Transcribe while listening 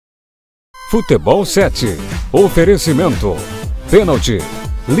Futebol 7. Oferecimento. Pênalti.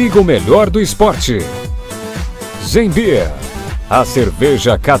 Liga o melhor do esporte. Zembia. A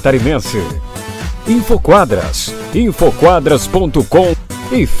cerveja catarinense. Infoquadras. Infoquadras.com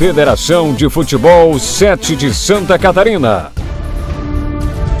e Federação de Futebol 7 de Santa Catarina.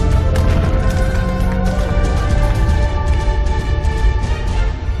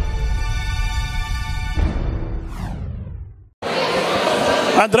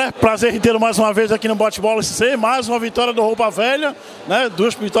 André, prazer em tê-lo mais uma vez aqui no Bate-Bola SC, mais uma vitória do Roupa Velha, né?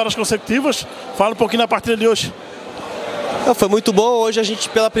 2 vitórias consecutivas. Fala um pouquinho da partida de hoje. Foi muito bom, hoje a gente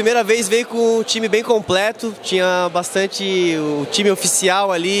pela primeira vez veio com um time bem completo, tinha bastante, o time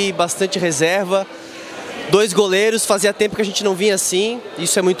oficial ali, bastante reserva, 2 goleiros, fazia tempo que a gente não vinha assim,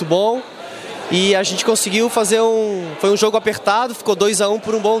 isso é muito bom. E a gente conseguiu fazer foi um jogo apertado, ficou 2-1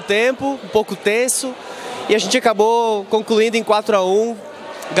 por um bom tempo, um pouco tenso, e a gente acabou concluindo em 4-1,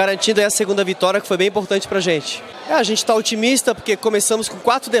 garantindo aí a segunda vitória, que foi bem importante pra gente. A gente está otimista porque começamos com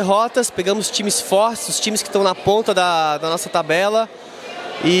 4 derrotas, pegamos times fortes, os times que estão na ponta da nossa tabela,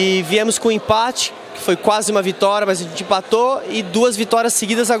 e viemos com um empate, que foi quase uma vitória, mas a gente empatou, e 2 vitórias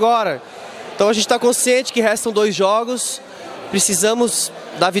seguidas agora. Então a gente está consciente que restam 2 jogos, precisamos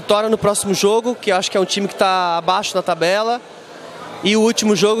da vitória no próximo jogo, que eu acho que é um time que está abaixo na tabela, e o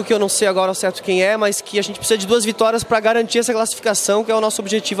último jogo, que eu não sei agora ao certo quem é, mas que a gente precisa de 2 vitórias para garantir essa classificação, que é o nosso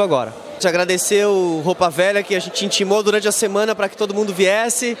objetivo agora. Agradecer o Roupa Velha, que a gente intimou durante a semana para que todo mundo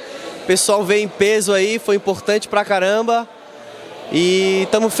viesse. O pessoal veio em peso aí, foi importante pra caramba. E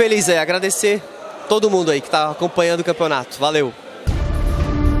estamos felizes aí, agradecer todo mundo aí que está acompanhando o campeonato. Valeu!